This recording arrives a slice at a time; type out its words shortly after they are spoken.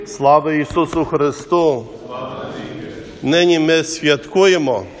Слава Ісусу Христу! Нині ми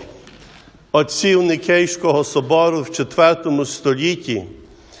святкуємо отців Никейського собору в IV столітті,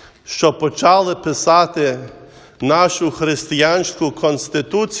 що почали писати нашу християнську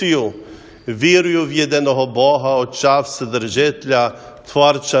конституцію вірою в єдиного Бога, Отця Вседержителя,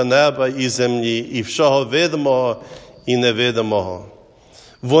 Творця неба і землі, і всього видимого і невидимого.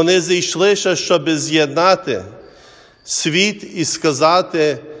 Вони зійшлися, щоб з'єднати світ і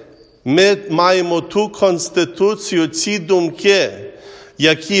сказати: ми маємо ту конституцію, ці думки,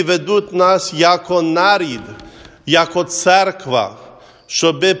 які ведуть нас як народ, як церква,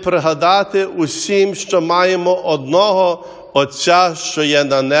 щоби пригадати усім, що маємо одного Отця, що є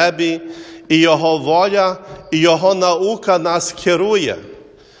на небі, і Його воля, і Його наука нас керує.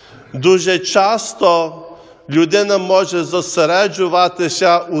 Дуже часто людина може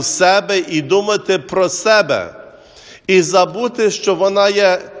зосереджуватися у себе і думати про себе, і забути, що вона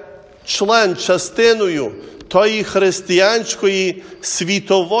є частиною тої християнської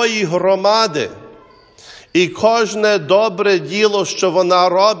світової громади. І кожне добре діло, що вона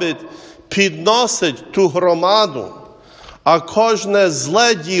робить, підносить ту громаду, а кожне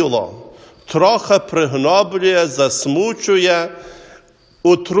зле діло трохи пригноблює, засмучує,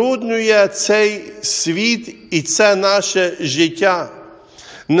 утруднює цей світ і це наше життя.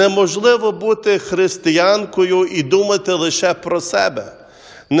 Неможливо бути християнкою і думати лише про себе.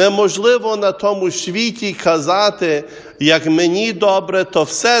 Неможливо на тому світі казати: як мені добре, то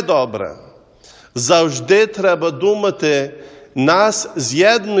все добре. Завжди треба думати, нас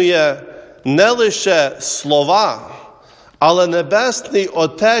з'єднує не лише слова, але Небесний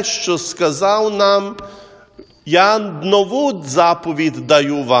Отець, що сказав нам: я нову заповідь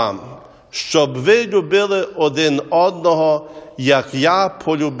даю вам, щоб ви любили один одного, як я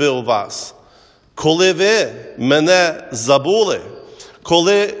полюбив вас. Коли ви мене забули,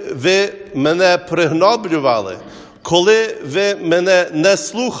 коли ви мене пригноблювали, коли ви мене не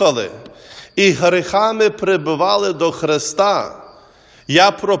слухали і гріхами прибивали до Христа,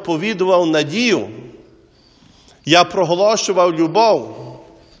 я проповідував надію, я проголошував любов,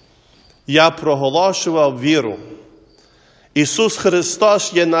 я проголошував віру. Ісус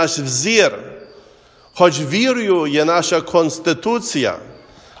Христос є наш взір, хоч вірою є наша конституція.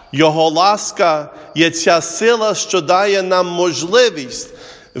 Його ласка є ця сила, що дає нам можливість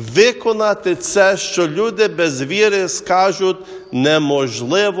виконати це, що люди без віри скажуть: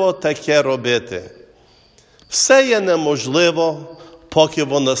 неможливо таке робити. Все є неможливо, поки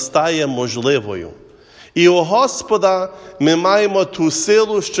воно стає можливою. І у Господа ми маємо ту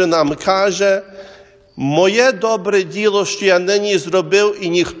силу, що нам каже: моє добре діло, що я нині зробив і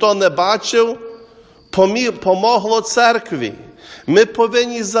ніхто не бачив, помогло церкві. Ми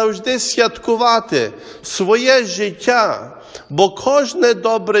повинні завжди святкувати своє життя, бо кожне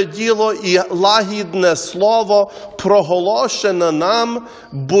добре діло і лагідне слово, проголошене нам,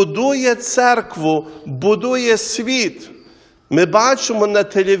 будує церкву, будує світ. Ми бачимо на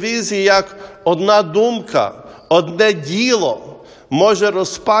телевізії, як одна думка, одне діло може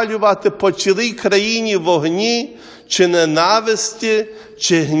розпалювати по цілій країні вогні, чи ненависті,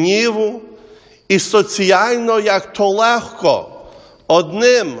 чи гніву. І соціально, як то легко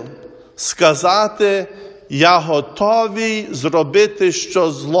одним сказати: я готовий зробити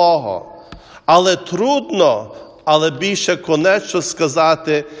щось злого. Але трудно, але більше конечно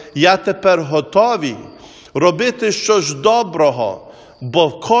сказати: я тепер готовий робити щось доброго, бо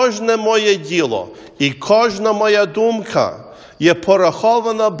кожне моє діло і кожна моя думка є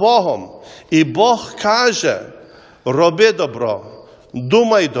порахована Богом. І Бог каже: роби добро,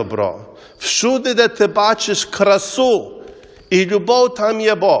 думай добро. Всюди, де ти бачиш красу і любов, там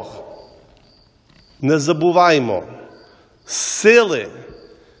є Бог. Не забуваймо, сили,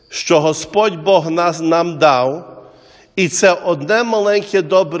 що Господь Бог нам дав, і це одне маленьке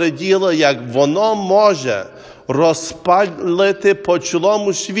добре діло, як воно може розпалити по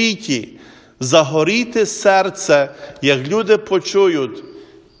цілому світі, загоріти серце, як люди почують: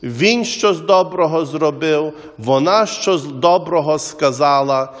 він щось доброго зробив, вона щось доброго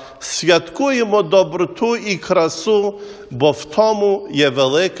сказала. Святкуємо доброту і красу, бо в тому є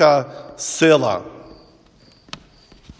велика сила.